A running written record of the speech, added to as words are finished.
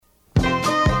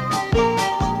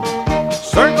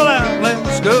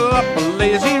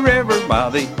by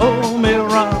the old mill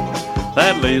run,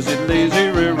 that lazy, lazy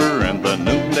river in the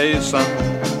noonday sun.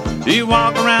 You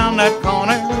walk around that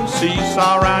corner,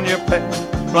 seesaw around your path,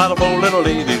 while the four little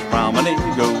ladies promenade,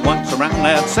 go once around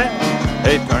that set.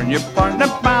 Hey, turn your partner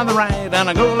by the right and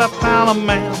I go left pal a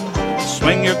man.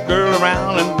 Swing your girl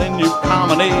around and then you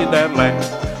promenade that land.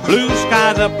 Blue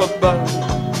skies up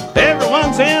above,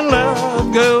 everyone's in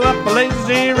love. Go up a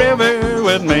lazy river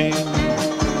with me.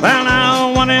 Well,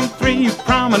 now 1 and 3, you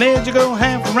promenade, you go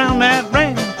half around that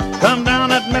ring. Come down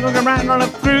that middle, go right on up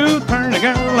through, turn the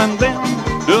girl and then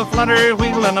do a flutter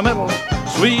wheel in the middle,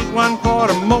 sweet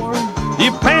 1/4 more.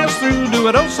 You pass through, do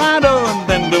it O-side-O, and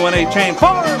then do an A-chain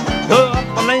 4. Go up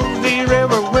a lazy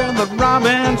river where the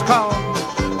robins call.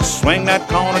 Swing that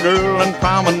corner, girl, and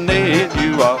promenade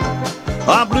you all.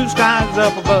 Our blue skies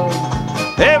up above,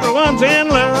 everyone's in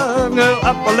love. Go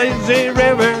up a lazy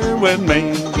river with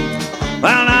me.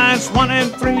 Well, now it's 1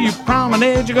 and 3, you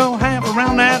promenade, you go half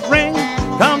around that ring.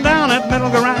 Come down that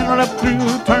middle, go right on up through,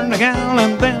 turn the gal,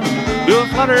 and then do a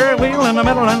flutter wheel in the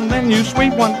middle, and then you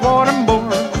sweep 1/4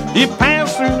 more. You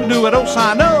pass through, do it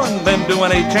O-side-O, and then do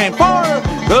an A-chain 4.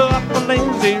 Go up a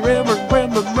lazy river where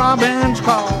the robins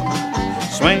call.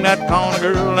 Swing that corner,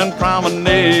 girl, and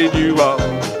promenade you all.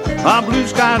 Our blue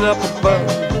skies up above,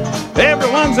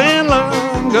 everyone's in love.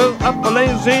 Go up a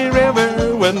lazy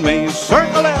river with me.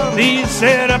 Circle out, he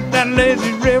said, up that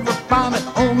lazy river by the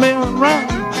old mill run.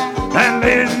 That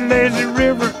lazy, lazy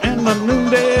river in the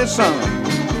noonday sun.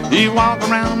 You walk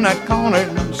around that corner,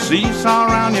 seesaw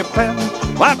around your path,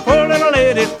 while poor little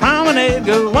ladies promenade,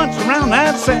 go once around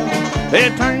that set. They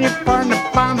turn your partner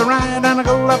by the right and I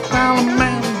go left down the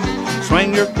man.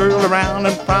 Swing your girl around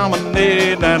and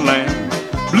promenade that land.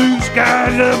 Blue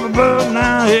skies up above,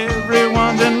 now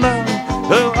everyone's in love.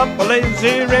 Go up a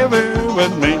lazy river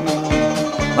with me.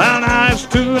 Well, now it's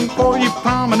 2 and 4, you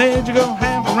promenade, you go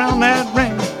half around that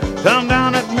ring. Come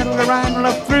down that middle, go right and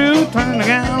up through, turn the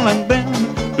gal, and then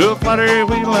do a flutter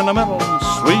wheel in the middle,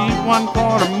 sweep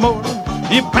 1/4 more.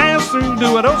 You pass through,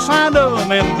 do it O-side-O, and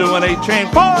then do an A-chain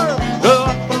 4. Go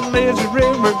up a lazy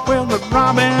river where the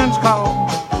robins call.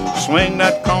 Swing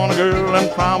that corner, girl, and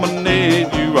promenade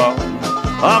you all.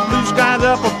 Our blue skies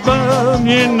up above,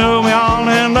 you know we all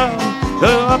in love.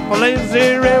 Go up a lazy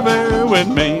river with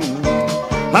me.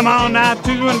 Come on now,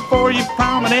 2 and 4, you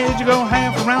promenade, you go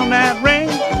half around that ring.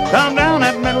 Come down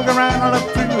that middle, go right on up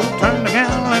through, turn the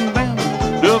gal, and then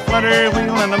do a flutter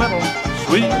wheel in the middle,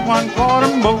 sweep 1/4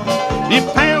 more. You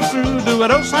pass through, do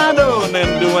it O-side-O, and then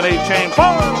do an A-chain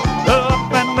 4. Go up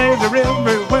that lazy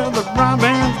river where the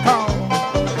robins call.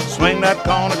 Swing that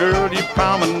corner, girl, you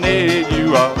promenade you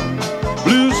all.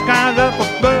 Blue skies up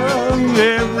above,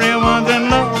 everyone's in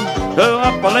love. Go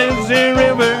up a lazy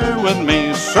river with me.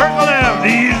 Circle out,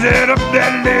 ease it up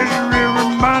that lazy river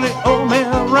by the old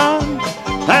mill run.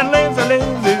 That lazy,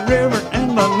 lazy river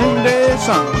in the noonday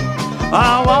sun.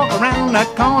 I'll walk around that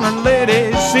corner,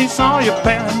 ladies, seesaw your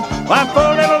path. Why,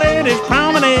 poor little ladies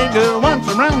promenade, go once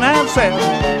around that set.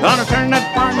 Gonna turn that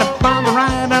partner by the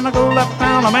right and I go left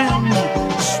down the man.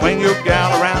 Swing your gal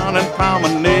around and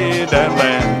promenade that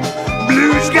land.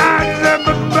 Blue skies up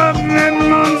above,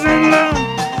 everyone's in love.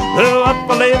 Go up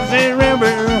a lazy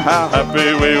river, how happy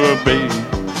we will be.